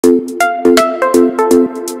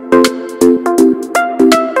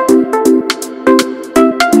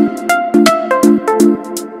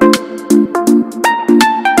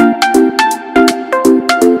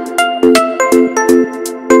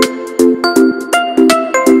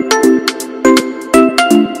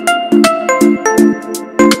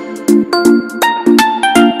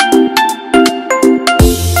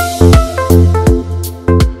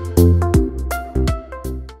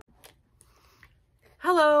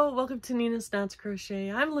Hello, welcome to Nina's Knots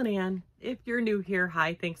Crochet. I'm Lynanne. If you're new here,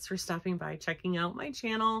 hi, thanks for stopping by, checking out my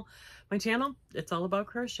channel. My channel, it's all about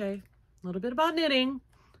crochet, a little bit about knitting,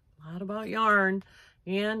 a lot about yarn,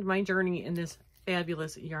 and my journey in this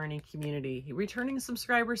fabulous yarning community. Returning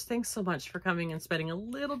subscribers, thanks so much for coming and spending a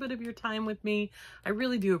little bit of your time with me. I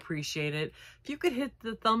really do appreciate it. If you could hit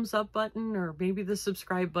the thumbs up button or maybe the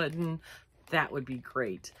subscribe button, that would be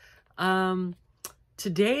great.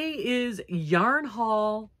 Today is Yarn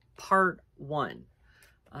Haul Part 1.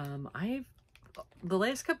 The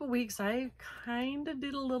last couple weeks, I kind of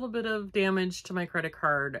did a little bit of damage to my credit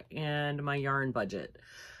card and my yarn budget.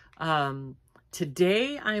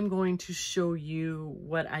 Today, I'm going to show you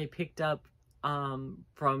what I picked up from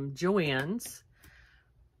JoAnns,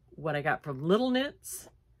 what I got from Little Knits,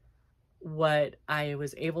 what I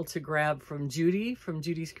was able to grab from Judy, from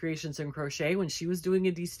Judy's Creations and Crochet when she was doing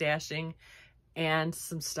a destashing, and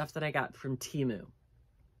some stuff that I got from Temu.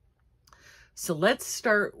 So let's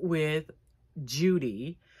start with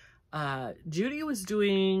Judy. Judy was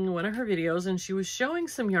doing one of her videos and she was showing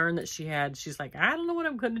some yarn that she had. She's like, I don't know what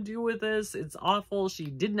I'm going to do with this. It's awful. She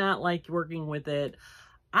did not like working with it.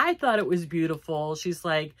 I thought it was beautiful. She's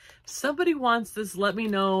like, if somebody wants this, let me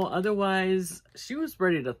know. Otherwise, she was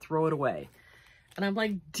ready to throw it away. And I'm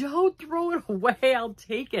like, don't throw it away. I'll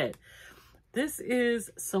take it. This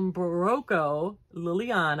is some Barocco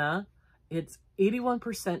Liliana. It's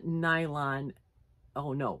 81% nylon.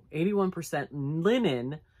 Oh no, 81%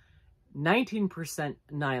 linen, 19%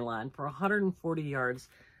 nylon for 140 yards.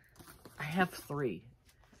 I have 3.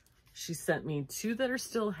 She sent me 2 that are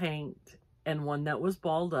still hanged and 1 that was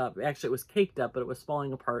balled up. Actually, it was caked up, but it was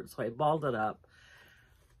falling apart, so I balled it up.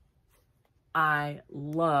 I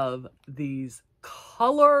love these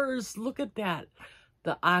colors. Look at that.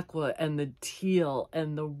 The aqua and the teal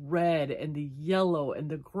and the red and the yellow and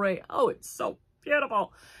the gray. Oh, it's so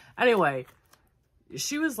beautiful. Anyway,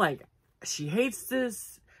 she was like, she hates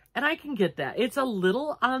this. And I can get that. It's a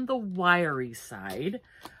little on the wiry side.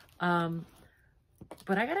 But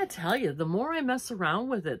I gotta tell you, the more I mess around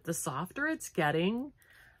with it, the softer it's getting.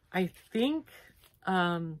 I think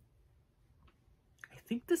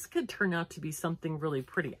this could turn out to be something really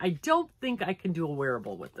pretty. I don't think I can do a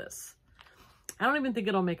wearable with this. I don't even think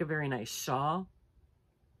it'll make a very nice shawl.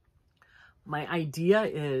 My idea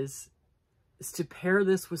is to pair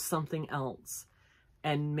this with something else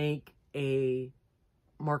and make a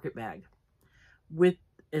market bag. With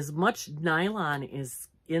as much nylon is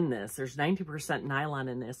in this, there's 90% nylon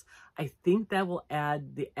in this, I think that will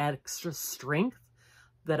add the extra strength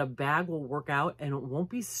that a bag will work out and it won't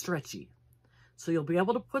be stretchy. So you'll be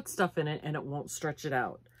able to put stuff in it and it won't stretch it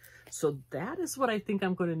out. So that is what I think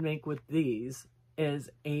I'm going to make with these, is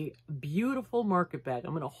a beautiful market bag.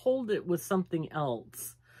 I'm going to hold it with something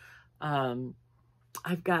else.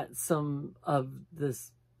 I've got some of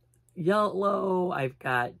this yellow. I've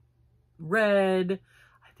got red.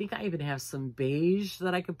 I think I even have some beige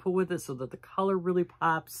that I could put with it so that the color really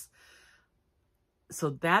pops.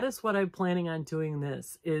 So that is what I'm planning on doing.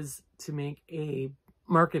 This is to make a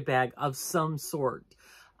market bag of some sort.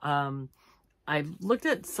 I looked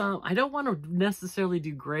at some, I don't want to necessarily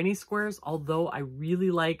do granny squares, although I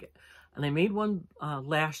really like, and I made one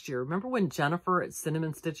last year. Remember when Jennifer at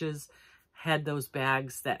Cinnamon Stitches had those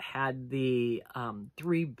bags that had the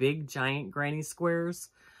 3 big giant granny squares?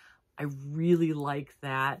 I really like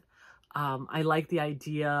that. I like the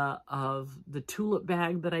idea of the tulip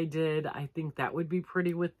bag that I did. I think that would be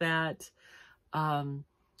pretty with that.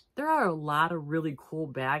 There are a lot of really cool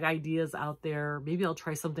bag ideas out there. Maybe I'll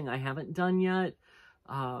try something I haven't done yet.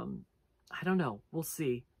 I don't know. We'll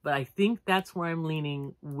see. But I think that's where I'm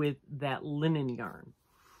leaning with that linen yarn.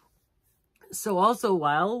 So also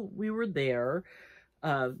while we were there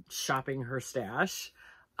shopping her stash,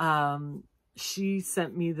 she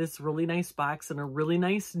sent me this really nice box and a really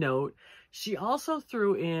nice note. She also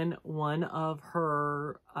threw in one of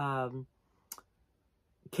her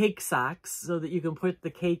cake socks so that you can put the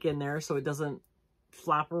cake in there so it doesn't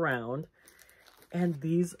flop around. And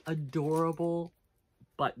these adorable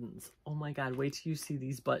buttons. Oh my God, wait till you see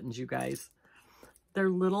these buttons, you guys. They're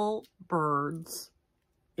little birds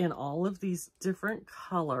in all of these different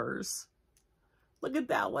colors. Look at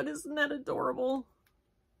that one. Isn't that adorable?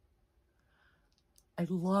 I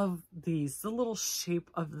love these. The little shape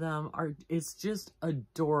of them is just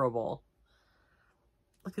adorable.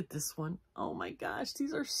 Look at this one. Oh my gosh,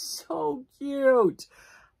 these are so cute.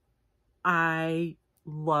 I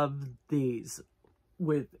love these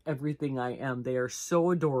with everything I am. They are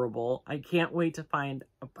so adorable. I can't wait to find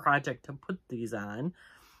a project to put these on.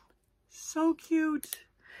 So cute.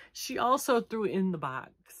 She also threw in the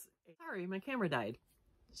box. Sorry, my camera died.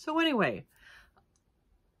 So anyway,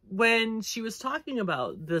 when she was talking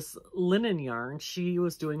about this linen yarn, she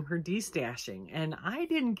was doing her destashing, and I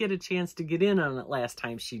didn't get a chance to get in on it last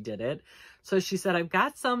time she did it. So she said, I've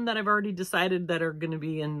got some that I've already decided that are going to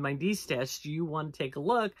be in my destash. Do you want to take a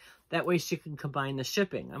look? That way she can combine the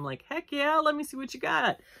shipping. I'm like, heck yeah, let me see what you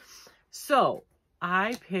got. So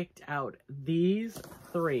I picked out these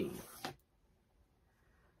 3.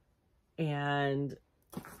 And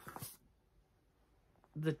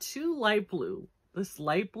the 2 light blue, this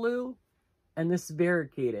light blue and this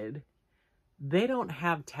variegated, they don't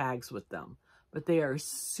have tags with them, but they are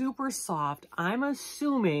super soft. I'm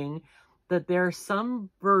assuming that they're some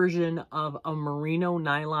version of a merino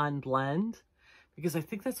nylon blend, because I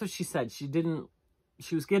think that's what she said. She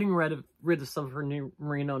was getting rid of some of her new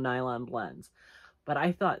merino nylon blends. But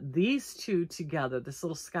I thought these 2 together, this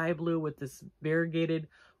little sky blue with this variegated,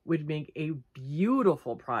 would make a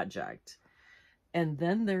beautiful project. And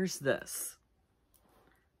then there's this.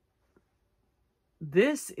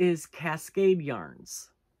 This is Cascade yarns.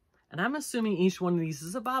 And I'm assuming each one of these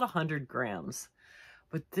is about 100 grams.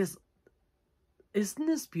 But this, isn't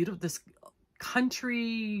this beautiful? This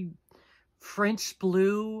country French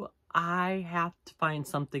blue. I have to find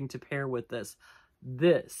something to pair with this.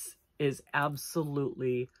 This is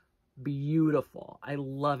absolutely beautiful. I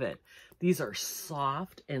love it. These are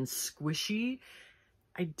soft and squishy.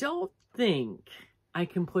 I don't think I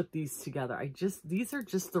can put these together. These are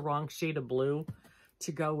just the wrong shade of blue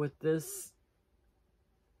to go with this.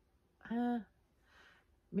 No,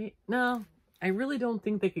 I really don't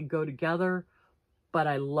think they could go together, but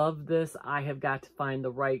I love this. I have got to find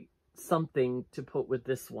the right something to put with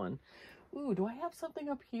this one. Ooh, do I have something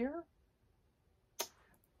up here?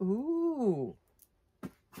 Ooh.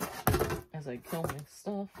 As I kill my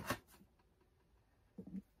stuff.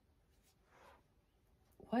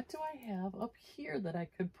 What do I have up here that I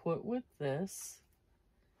could put with this?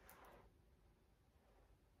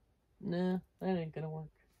 Nah, that ain't gonna work.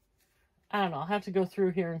 I don't know. I'll have to go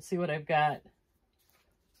through here and see what I've got.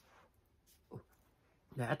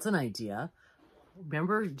 That's an idea.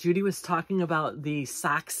 Remember, Judy was talking about the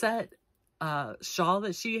sock set shawl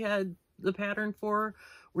that she had the pattern for,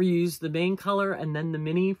 where you use the main color and then the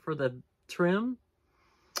mini for the trim.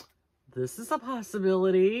 This is a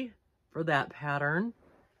possibility for that pattern.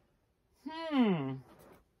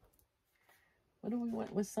 What do we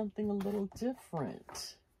want with something a little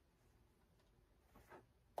different?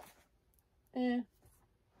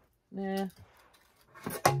 Nah.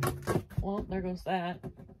 Well, there goes that.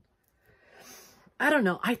 I don't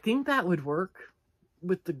know. I think that would work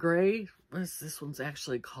with the gray. This one's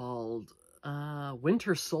actually called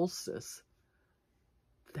Winter Solstice.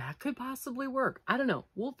 That could possibly work. I don't know.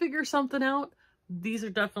 We'll figure something out. These are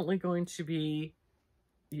definitely going to be...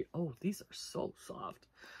 Oh, these are so soft.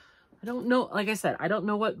 I don't know. Like I said, I don't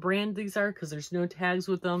know what brand these are because there's no tags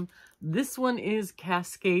with them. This one is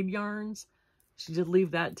Cascade Yarns. She did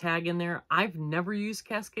leave that tag in there. I've never used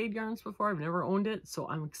Cascade Yarns before. I've never owned it. So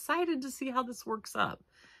I'm excited to see how this works up.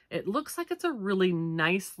 It looks like it's a really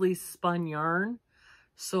nicely spun yarn.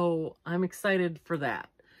 So I'm excited for that.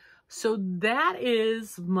 So that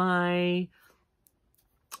is my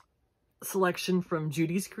selection from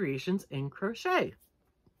Judy's Creations in Crochet.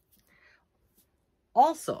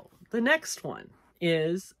 Also, the next one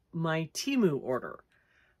is my Temu order.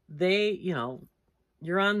 They, you know,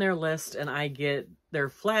 you're on their list and I get their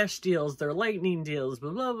flash deals, their lightning deals,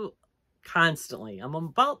 blah, blah, blah, constantly. I'm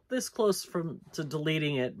about this close to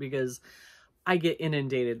deleting it because I get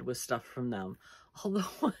inundated with stuff from them.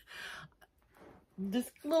 Although this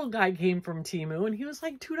little guy came from Temu and he was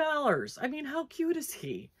like $2. I mean, how cute is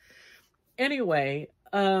he? Anyway,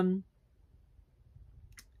 I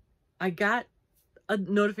got a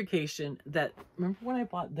notification that, remember when I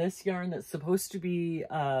bought this yarn that's supposed to be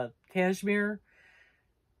cashmere?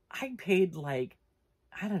 I paid like,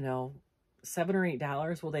 I don't know, $7 or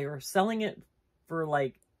 $8. Well, they were selling it for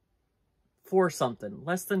like $4 something,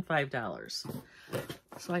 less than $5.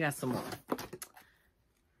 So I got some more.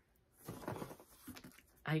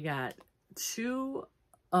 I got 2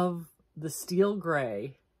 of the steel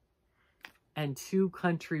gray and 2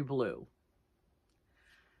 country blue.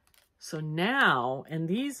 So now, and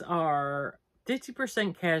these are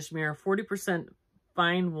 50% cashmere, 40%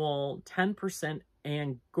 fine wool, 10%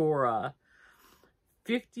 Angora,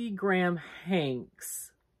 50-gram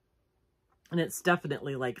hanks, and it's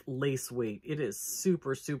definitely like lace weight. It is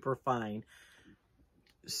super, super fine.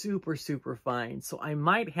 Super, super fine. So I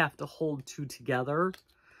might have to hold 2 together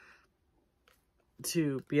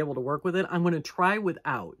to be able to work with it. I'm going to try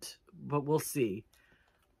without, but we'll see.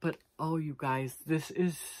 But, oh, you guys, this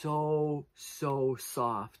is so, so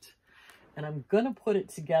soft. And I'm going to put it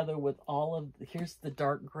together with all of, here's the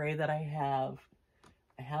dark gray that I have.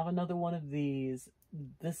 I have another one of these.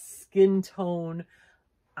 This skin tone.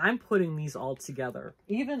 I'm putting these all together.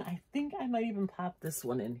 Even, I think I might even pop this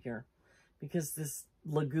one in here. Because this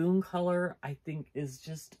lagoon color, I think, is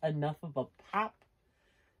just enough of a pop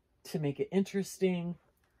to make it interesting.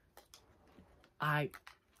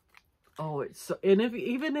 It's so, and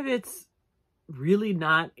even if it's really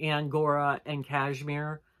not Angora and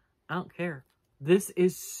cashmere, I don't care. This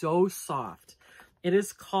is so soft. It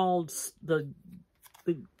is called, the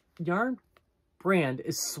yarn brand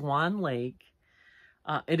is Swan Lake.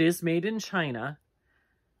 It is made in China.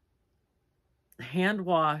 Hand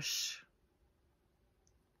wash.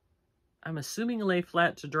 I'm assuming lay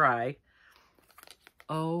flat to dry.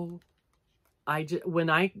 Oh, when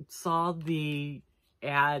I saw the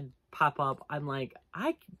ad pop up, I'm like,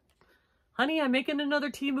 honey, I'm making another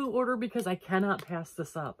Temu order because I cannot pass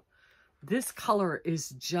this up. This color is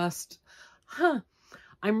just,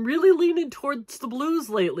 I'm really leaning towards the blues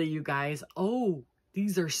lately, you guys. Oh,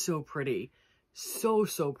 these are so pretty. So,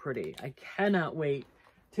 so pretty. I cannot wait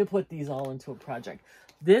to put these all into a project.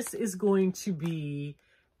 This is going to be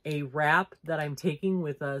a wrap that I'm taking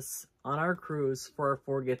with us on our cruise for our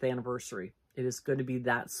 40th anniversary. It is going to be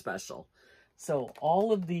that special. So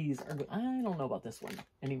all of these are, I don't know about this one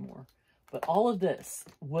anymore, but all of this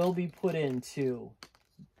will be put into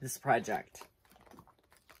this project.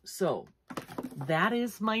 So that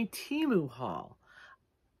is my Temu haul.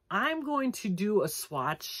 I'm going to do a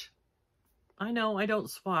swatch. I know I don't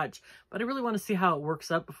swatch, but I really want to see how it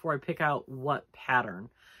works up before I pick out what pattern.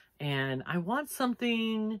 And I want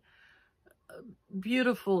something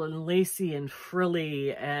beautiful and lacy and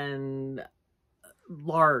frilly and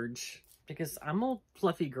large, because I'm a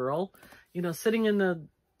fluffy girl. You know, sitting in the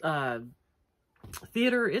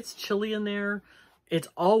theater, it's chilly in there. It's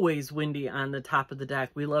always windy on the top of the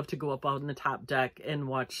deck. We love to go up on the top deck and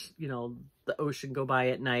watch, you know, the ocean go by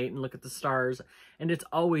at night and look at the stars. And it's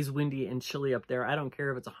always windy and chilly up there. I don't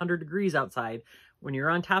care if it's 100 degrees outside. When you're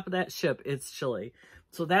on top of that ship, it's chilly.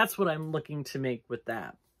 So that's what I'm looking to make with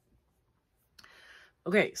that.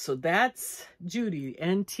 Okay, so that's Judy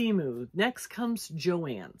and Temu. Next comes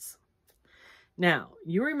JoAnns. Now,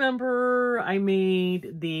 you remember I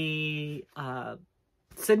made the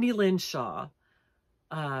Cindy Lynn Shaw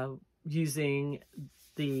using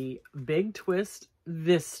the Big Twist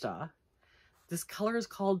Vista. This color is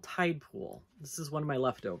called Tide Pool. This is one of my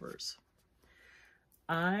leftovers.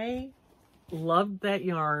 I loved that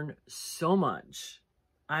yarn so much.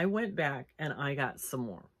 I went back and I got some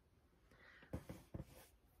more.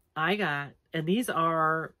 And these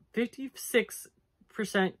are 56%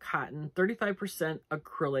 cotton, 35%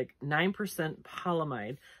 acrylic, 9%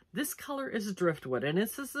 polyamide. This color is driftwood, and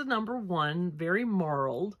this is the #1, very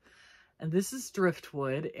marled. And this is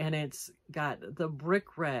driftwood, and it's got the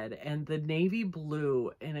brick red and the navy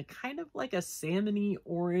blue and a kind of like a salmony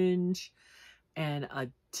orange and a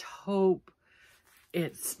taupe.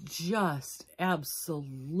 It's just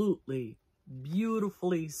absolutely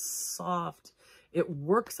beautifully soft. It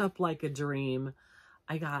works up like a dream.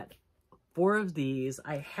 I got 4 of these.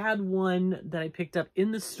 I had one that I picked up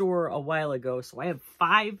in the store a while ago, so I have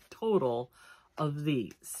 5 total of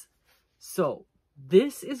these. So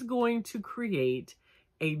this is going to create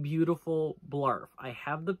a beautiful blarf. I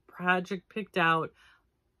have the project picked out.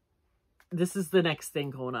 This is the next thing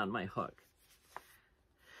going on my hook.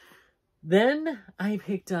 Then I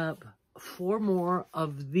picked up 4 more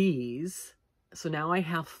of these. So now I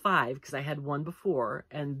have 5 because I had 1 before.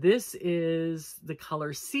 And this is the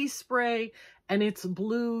color Sea Spray, and it's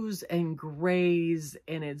blues and grays,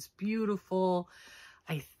 and it's beautiful.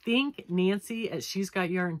 I think Nancy at She's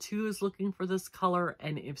Got Yarn Too is looking for this color,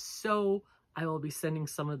 and if so, I will be sending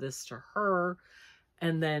some of this to her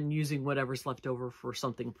and then using whatever's left over for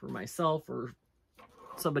something for myself or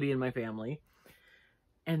somebody in my family.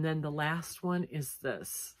 And then the last one is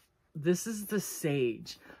this. This is the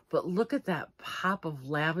Sage, but look at that pop of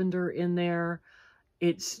lavender in there.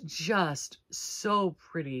 It's just so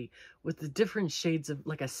pretty with the different shades of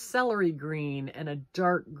like a celery green and a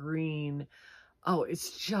dark green. Oh,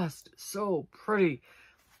 it's just so pretty.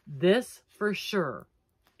 This for sure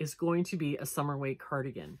is going to be a summer weight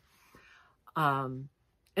cardigan. And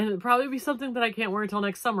it'll probably be something that I can't wear until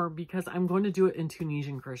next summer because I'm going to do it in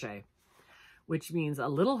Tunisian crochet, which means a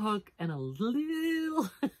little hook and a little,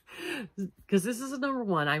 because this is a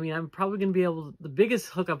 #1. I mean, I'm probably going to be able, the biggest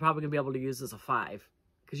hook I'm probably going to be able to use is a 5,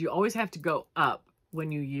 because you always have to go up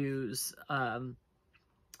when you use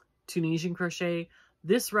Tunisian crochet.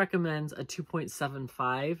 This recommends a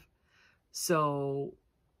 2.75. So,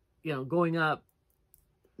 you know, going up,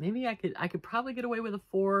 maybe I could probably get away with a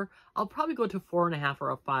 4. I'll probably go to 4.5 or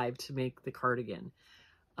a 5 to make the cardigan.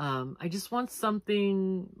 I just want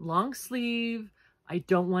something long sleeve. I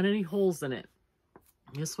don't want any holes in it.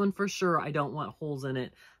 This one for sure, I don't want holes in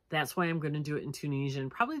it. That's why I'm going to do it in Tunisian.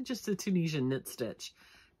 Probably just a Tunisian knit stitch.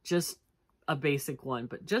 Just a basic one,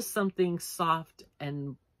 but just something soft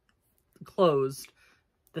and closed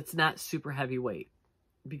that's not super heavyweight.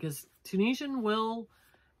 Because Tunisian will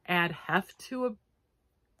add heft to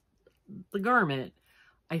the garment.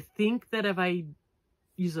 I think that if I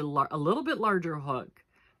use a little bit larger hook,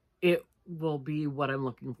 it will be what I'm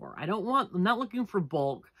looking for. I'm not looking for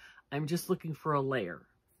bulk. I'm just looking for a layer.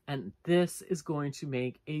 And this is going to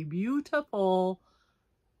make a beautiful,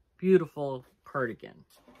 beautiful cardigan.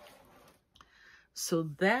 So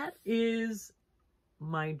that is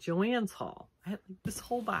my JoAnns haul. I have like this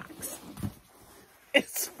whole box.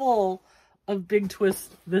 It's full of Big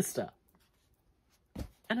Twist Vista.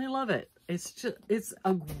 And I love it. It's just,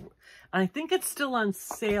 I think it's still on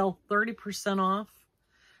sale, 30% off.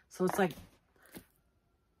 So it's like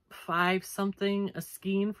 $5 something a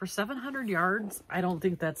skein for 700 yards. I don't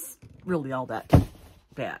think that's really all that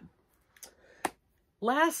bad.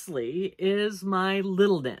 Lastly is my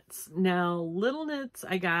Little Knits. Now, Little Knits,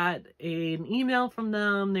 I got an email from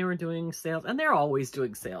them. They were doing sales, and they're always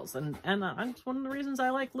doing sales. And that's one of the reasons I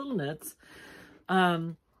like Little Knits.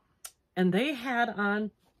 And they had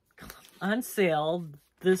on sale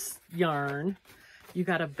this yarn. You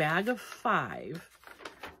got a bag of 5.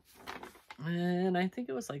 And I think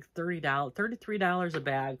it was like $33 a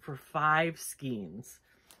bag for 5 skeins.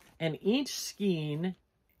 And each skein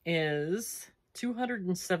is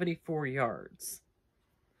 274 yards.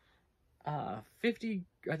 50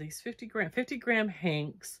 gram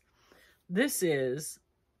hanks. This is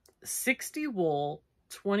 60 wool,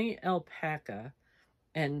 20 alpaca,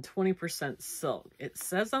 and 20% silk. It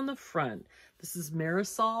says on the front, this is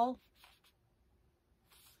Marisol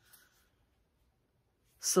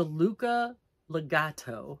Saluca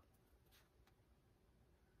Legato.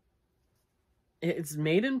 It's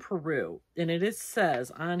made in Peru, and it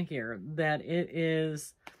says on here that it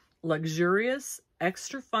is luxurious,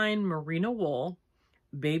 extra fine merino wool,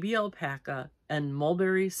 baby alpaca, and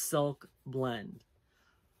mulberry silk blend.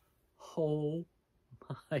 Oh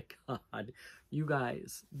my God. You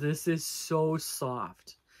guys, this is so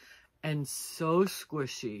soft and so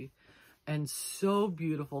squishy and so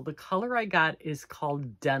beautiful. The color I got is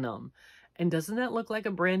called Denim. And doesn't that look like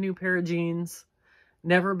a brand new pair of jeans?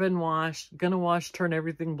 Never been washed. Gonna wash, turn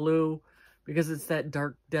everything blue because it's that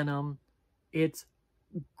dark denim. It's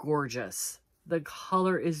gorgeous. The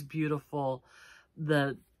color is beautiful.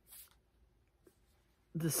 The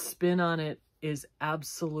spin on it is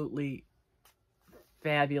absolutely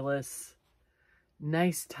fabulous.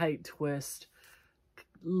 Nice tight twist.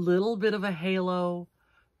 Little bit of a halo.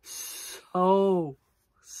 So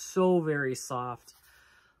very soft.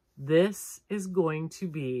 This is going to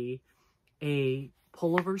be a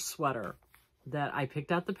pullover sweater that I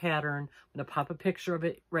picked out the pattern. I'm going to pop a picture of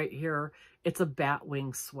it right here. It's a bat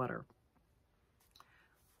wing sweater.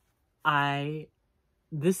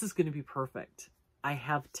 This is going to be perfect. I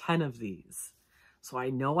have 10 of these. So I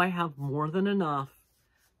know I have more than enough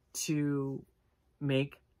to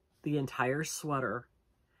make the entire sweater.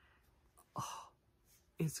 Oh,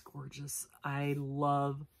 it's gorgeous. I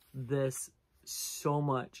love this so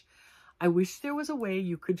much. I wish there was a way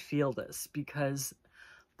you could feel this, because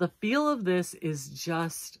the feel of this is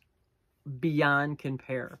just beyond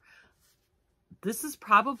compare. This is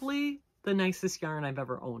probably the nicest yarn I've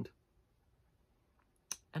ever owned.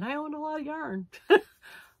 And I own a lot of yarn.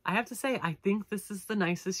 I have to say, I think this is the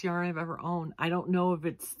nicest yarn I've ever owned. I don't know if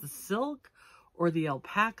it's the silk or the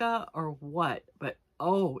alpaca or what, but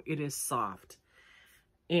oh, it is soft.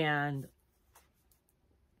 And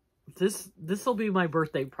this will be my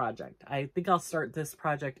birthday project. I think I'll start this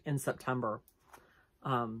project in September,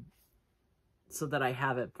 so that I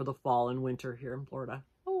have it for the fall and winter here in Florida.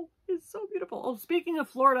 Oh, it's so beautiful. Oh, speaking of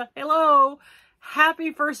Florida, hello,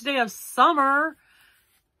 happy first day of summer.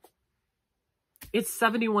 It's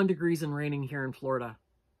 71 degrees and raining here in Florida.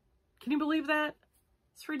 Can you believe that?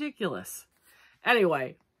 It's ridiculous.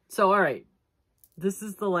 Anyway, so all right, this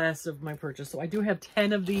is the last of my purchase. So I do have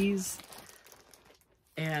 10 of these.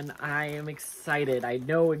 And I am excited. I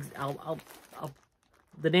know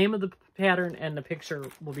the name of the pattern and the picture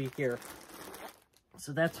will be here.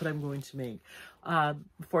 So that's what I'm going to make.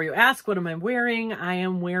 Before you ask, what am I wearing? I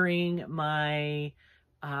am wearing my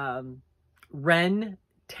Wren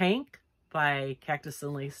tank by Cactus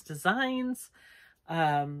and Lace Designs.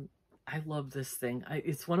 I love this thing.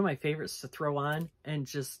 It's one of my favorites to throw on and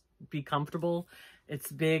just be comfortable.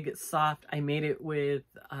 It's big, it's soft. I made it with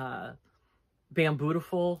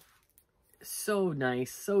Bambootiful. So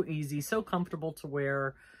nice, so easy, so comfortable to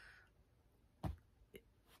wear.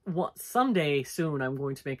 Well, someday soon I'm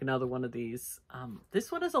going to make another one of these.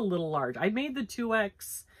 This one is a little large. I made the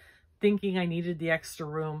 2X thinking I needed the extra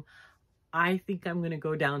room. I think I'm going to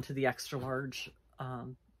go down to the extra large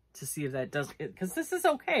to see if that does it, because this is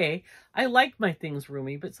okay. I like my things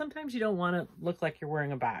roomy, but sometimes you don't want to look like you're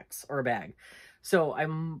wearing a box or a bag. So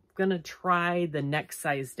I'm going to try the next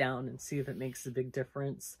size down and see if it makes a big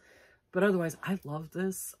difference. But otherwise, I love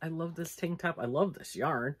this. I love this tank top. I love this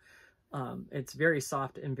yarn. It's very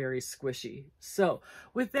soft and very squishy. So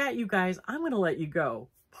with that, you guys, I'm going to let you go.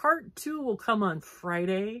 Part 2 will come on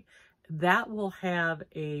Friday. That will have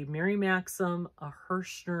a Mary Maxim, a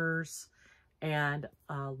Hirschner's, and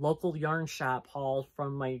a local yarn shop haul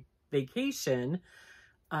from my vacation.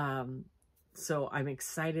 So I'm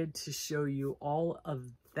excited to show you all of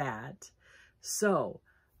that. So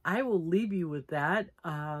I will leave you with that.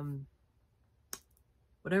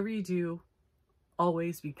 Whatever you do,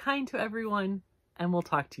 always be kind to everyone, and we'll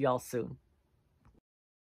talk to y'all soon.